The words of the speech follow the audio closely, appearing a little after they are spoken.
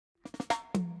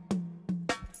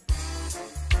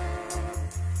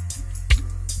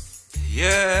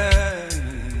Yeah.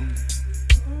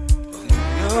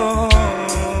 Oh.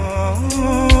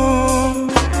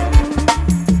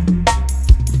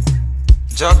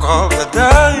 Jack all the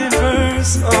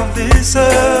divers of this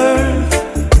earth.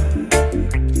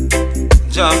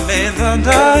 Jah made the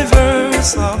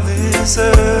divers of this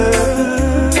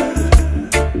earth.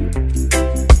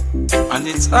 And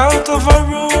it's out of our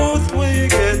road we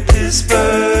get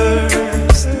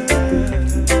dispersed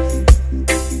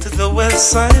to the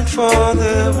west side for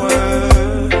the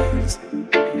worst.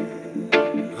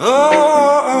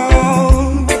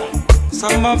 Oh,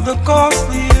 some of the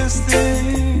costliest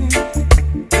things,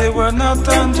 they were not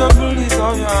tangible, it's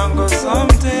all young or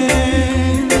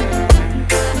something.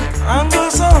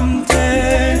 Angle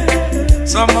something,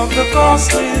 some of the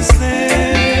costliest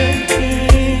things,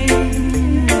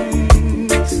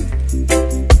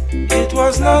 it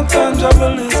was not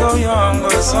tangible, it's all young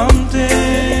or something.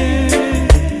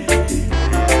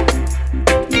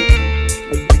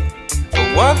 For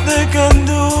what they can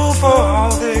do, for how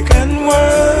they can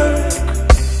work,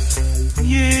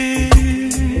 yeah.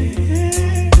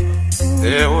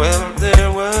 They're well,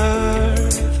 they're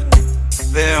worth,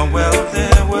 they're well,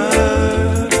 they're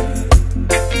worth.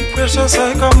 Precious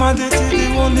like commodity, the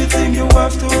only thing you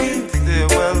have to give. They're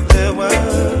well, they're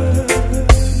worth.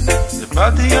 The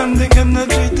body and the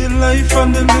energy, the life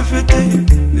and the liberty.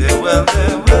 They're well,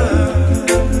 they're worth.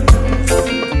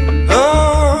 Oh,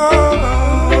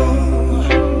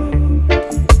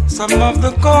 some of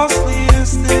the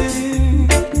costliest things,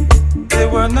 they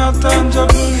were not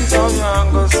tangible, it's all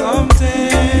young or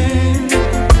something.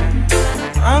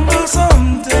 Angle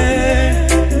something,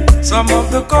 some of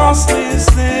the costliest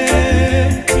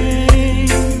things,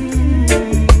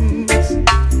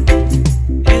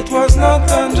 it was not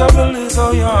tangible, it's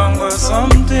all young or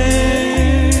something.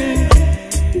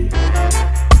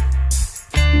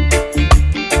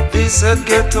 They said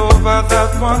get over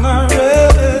that one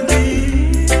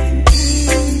already,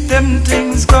 them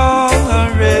things gone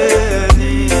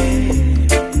already.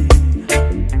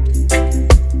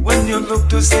 When you look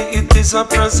to see it is a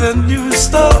present new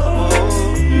story,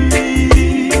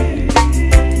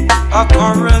 a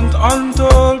current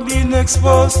untold being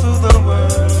exposed to the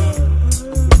world.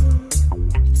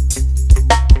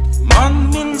 Man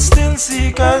will still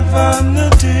seek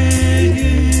advantage.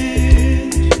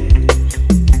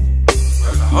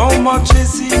 Well, how much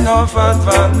is enough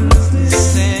advance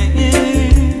this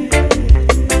thing?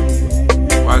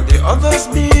 While the others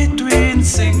between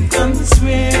sink and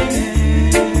swim.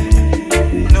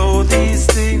 Know these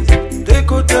things, they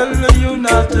could tell you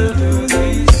not to do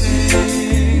these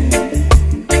things.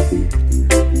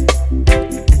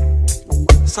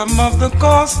 Some of the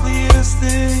costliest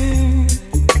things,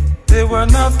 they were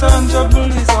not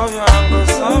tangible, it's all you angle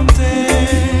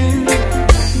something.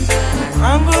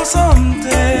 Angle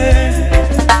something,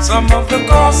 some of the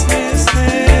costliest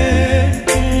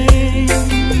things,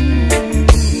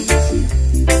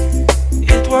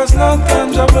 it was not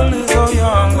tangible, it's all you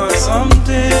angle something.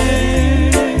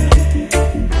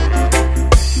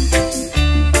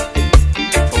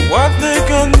 For what they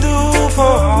can do,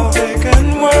 for how they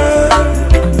can work,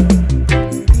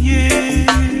 yeah.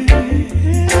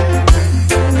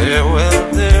 They're well,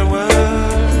 they're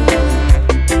well,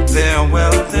 they're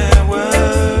well, they're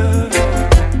well.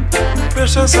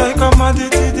 Precious like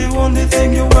commodity, the only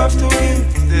thing you have to give.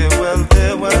 They're well,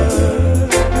 they're well.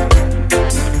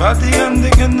 The body and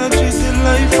the energy, the